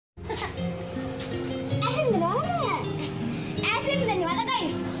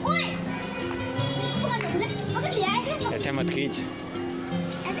मत खींच।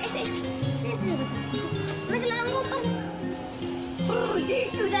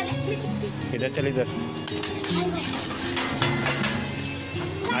 इधर चल इधर।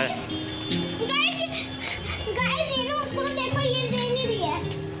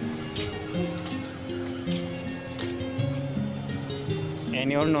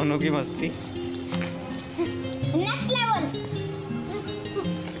 एनी और नोनू की मस्ती नेक्स्ट लेवल।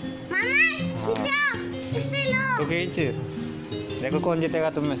 मामा इससे लो। तो खींच, देखो कौन जीतेगा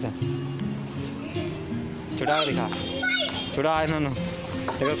तुम में से। छुड़ा दिखा, छुड़ा है नोनू,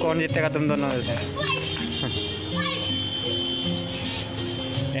 देखो कौन जीतेगा तुम दोनों में से।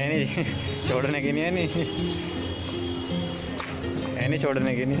 एनी छोड़ने की नहीं, एनी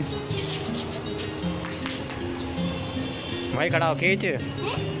छोड़ने की नहीं। भाई खड़ा हो, खींच,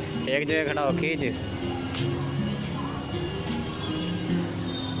 एक जगह खड़ा हो, खींच।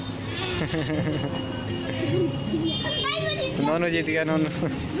 नोनू जीत गया, नोनू।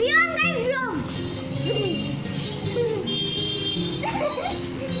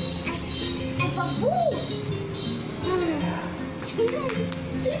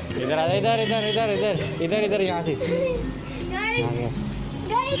 इधर आ जा, इधर इधर इधर इधर इधर इधर, यहाँ से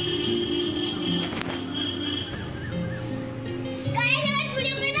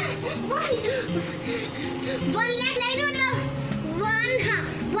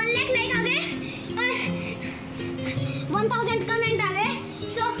कमेंट आ गए।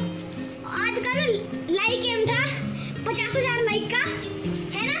 सो आज का ना लाइक एम था 50,000 लाइक का,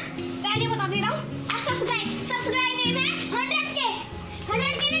 है ना? पहले बता दे रहा हूँ। और सब्सक्राइब एम है 100 के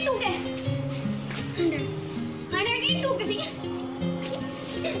नहीं 2 के, 100 के 2 के, ठीक है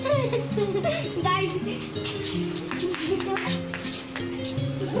गाइस।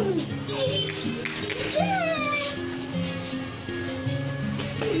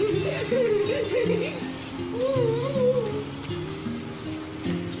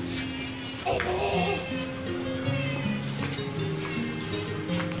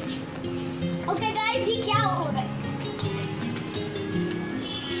 ओके गाइस, ये क्या हो रहा है?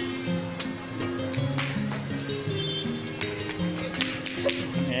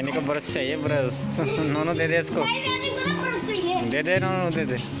 एनी को ब्रश चाहिए, ब्रश। नोनू दे दे इसको, दे दे नोनू, दे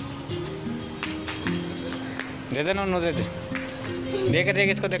दे, दे दे नोनू, दे दे। देख देख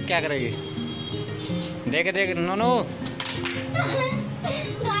इसको, देख क्या करेगी, देख देख नोनू।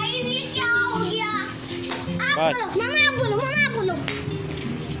 गाइस ये क्या हो गया? बस। मामा आप बोलो, मामा आप बोलो।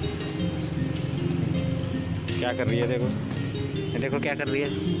 क्या कर रही है, देखो, ये देखो क्या कर रही है।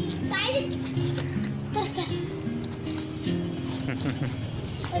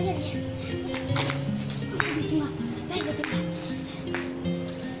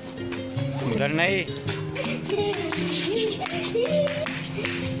 उधर नहीं,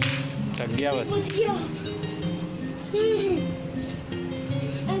 थक गया बस।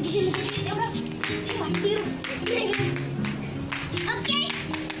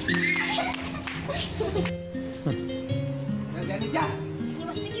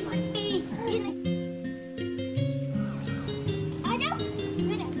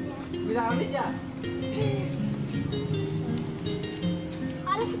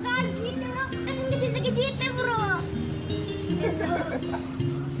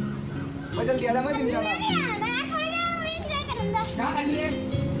 जल्दी आ जा, मैं भी जाना। कहाँ खड़ी है?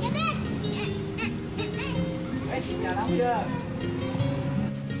 जाना मुझे।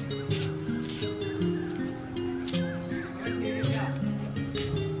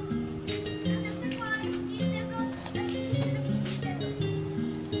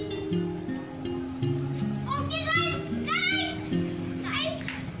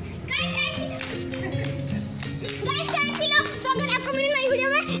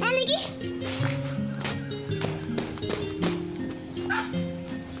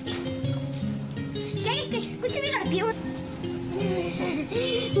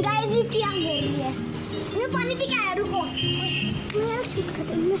 गाइस ये क्या हो रही है? मैं पानी पी के आया, रुको मेरा शूट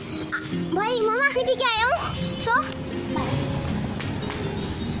करते हैं। भाई मामा पी के आया हूँ, तो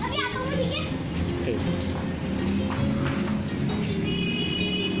अभी आता हूँ, ठीक है?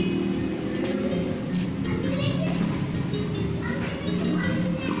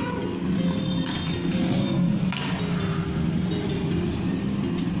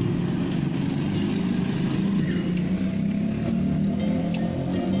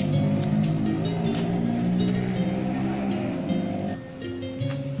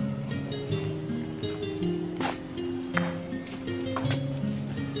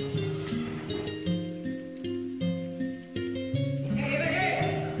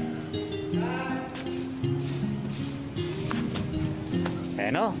 है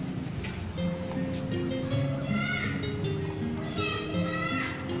ना?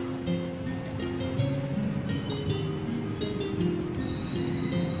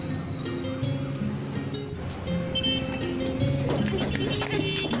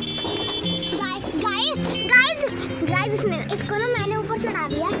 इसको ना मैंने ऊपर चढ़ा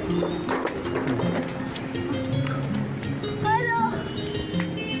दिया। हेलो,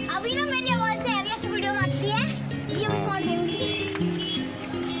 अभी ना मेरी आवाज से एरियस वीडियो आती है, ये मैं छोड़ दूंगी।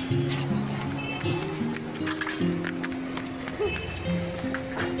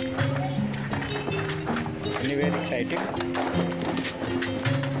 Very exciting.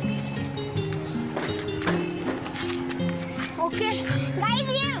 ओके गाइस,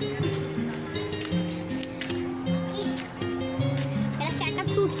 ये मेरा सेटअप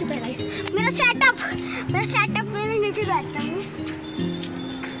टूट चुका है गाइस। मेरा सेटअप मेरे नीचे बैठता हूँ।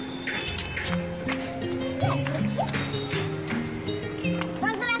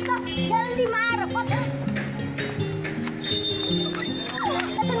 जल्दी मार पकड़।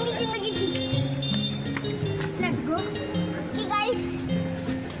 Let's go. Okay guys.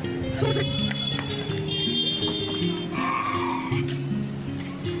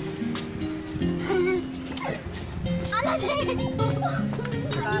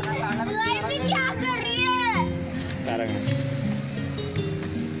 क्या कर रही है?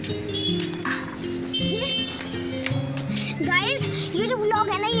 गाइस, ये जो व्लॉग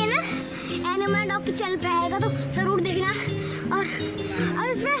है ना, ये ना एनिमल डॉग के चैनल पे आएगा, तो जरूर देखना। और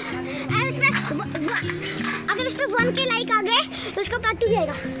इसमें अगर इस पे 1K लाइक आ गए तो इसका पार्ट 2 भी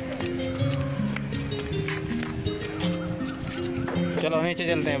आएगा। चलो नीचे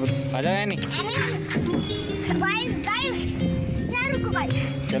चलते हैं, आ जाए नहीं। गाइस यार रुको गाइस,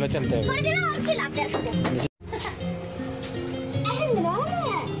 चलो चलते हैं। थोड़ी देर और खिलाते हैं इसको।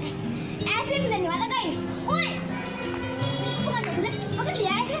 ऐसे मिलने वाला गाइस। ओए पकड़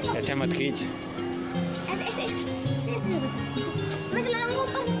लिया ऐसे। अच्छा मत खींच। ऐसे मैं चलाऊंगा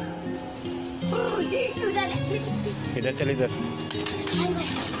ऊपर। इधर चल, इधर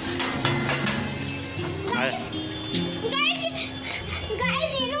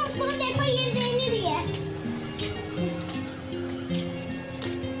गाइस ये ना उसको देखो, ये दे नहीं रही है।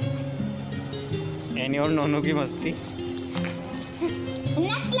 एनी और नोनू की मस्ती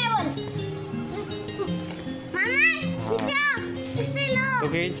नेक्स्ट लेवल। मामा इससे लो। तो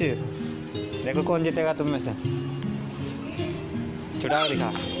खींच, देखो कौन जीतेगा तुम में से। छुड़ाओ, दिखा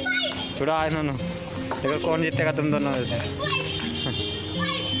छुड़ा नोनू, देखो कौन जीतेगा तुम दोनों में से।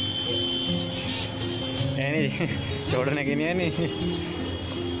 एनी छोड़ने की नहीं,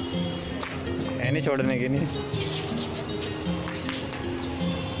 एनी छोड़ने की नहीं।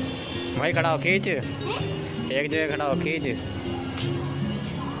 भाई खड़ा हो, खींच, एक जगह खड़ा हो, खींच।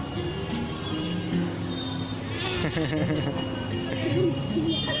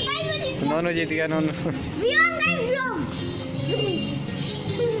 नोनू जीत गया, नोनू।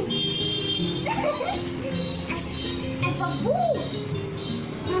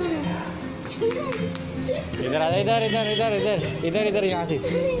 इधर आ जा, इधर इधर इधर इधर इधर इधर, यहाँ से।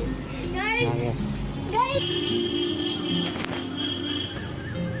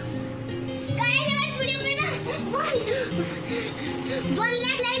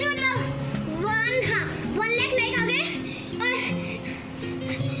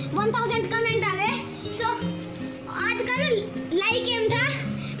 कमेंट आ गए। तो आज का ना लाइक एम था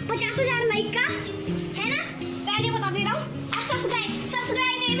 50,000 लाइक का, है ना? पहले बता दे रहा हूँ।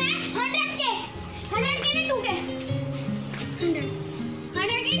 सब्सक्राइब एम है 100K नहीं 2K,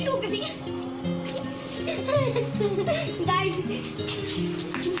 100K 2K, ठीक है गाइस।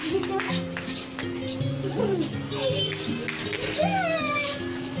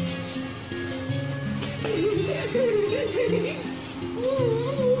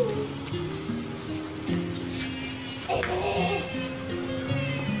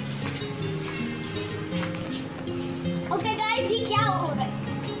 ओके गाइस, ये क्या हो रहा है?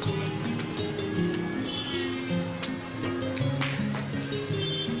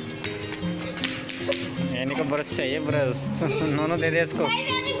 एनी को ब्रश चाहिए, ब्रश। नोनू दे दे इसको,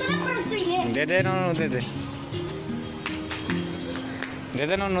 दे दे नोनू, दे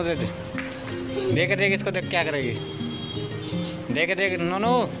दे नोनू, दे दे। देख देख इसको, देख क्या करेगी, देख देख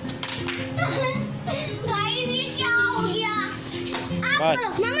नोनू। गाइस ये क्या हो गया? आप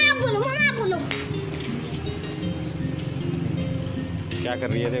बोलो, मामा आप बोलो। क्या कर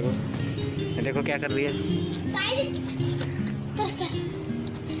रही है, देखो देखो क्या कर रही है।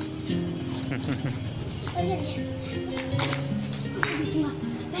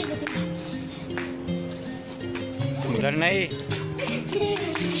 उधर नहीं,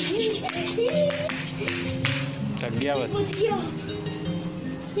 थक गया बस।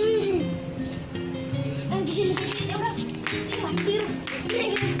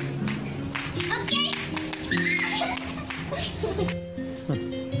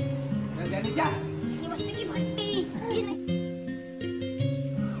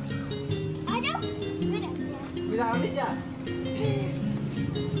 Đi ra.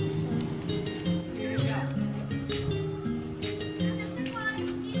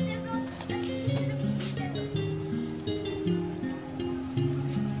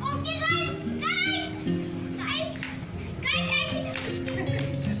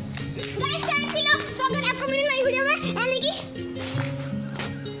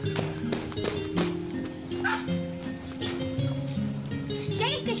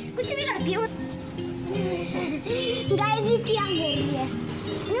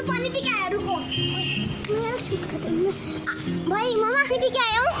 लेके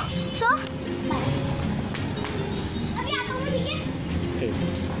आया हूँ। सो